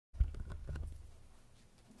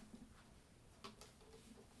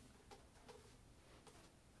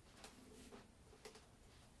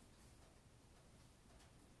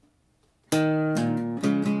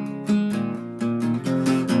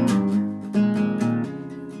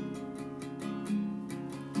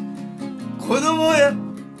子供や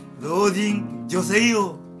老人女性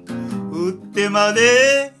を売ってま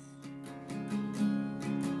で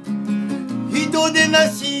人でな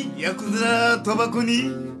しヤクザ賭博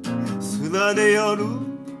にすられよる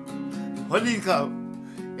ポリティカ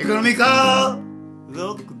ルエコノミカル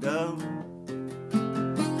ロックダウン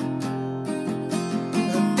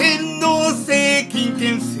天皇制金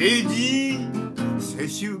権政治世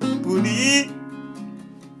襲っぷり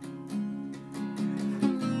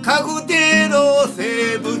核テロ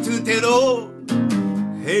生物テロ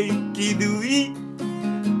兵器類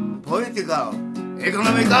ポリティカルエコ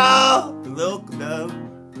ノミカルロックダウン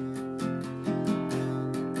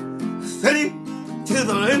Study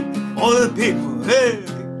children all the people hey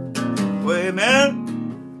women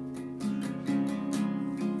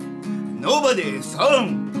nobody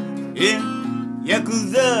son in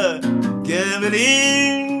Yakuza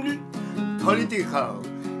gambling political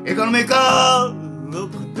economical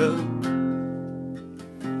lockdown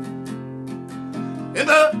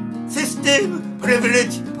ever system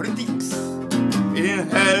privilege politics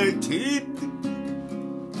inherited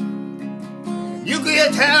nuclear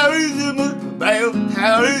terrorism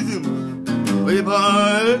bioterrorism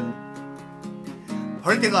weapon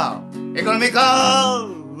political economical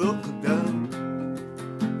lockdown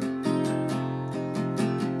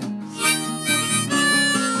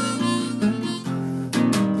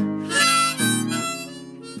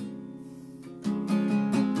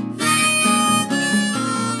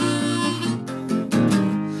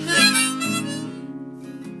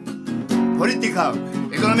political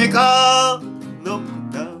economical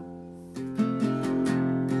lockdown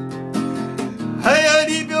流行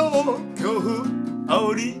り病恐怖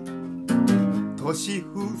煽り都市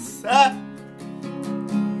封鎖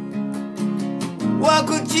ワ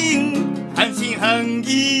クチン半信半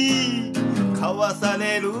疑買わさ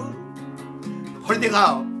れるポリティ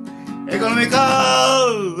カルエコノミカ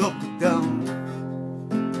ルロックダウン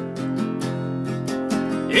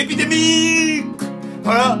Epidemic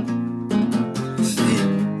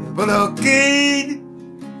blockade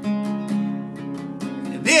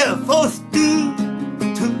they are forced to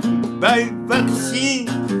buy vaccine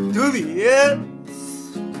dubious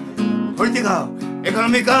political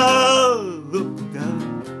economical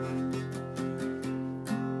lockdown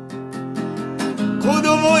子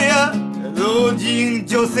供や老人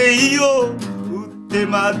女性を売って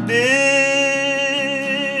まで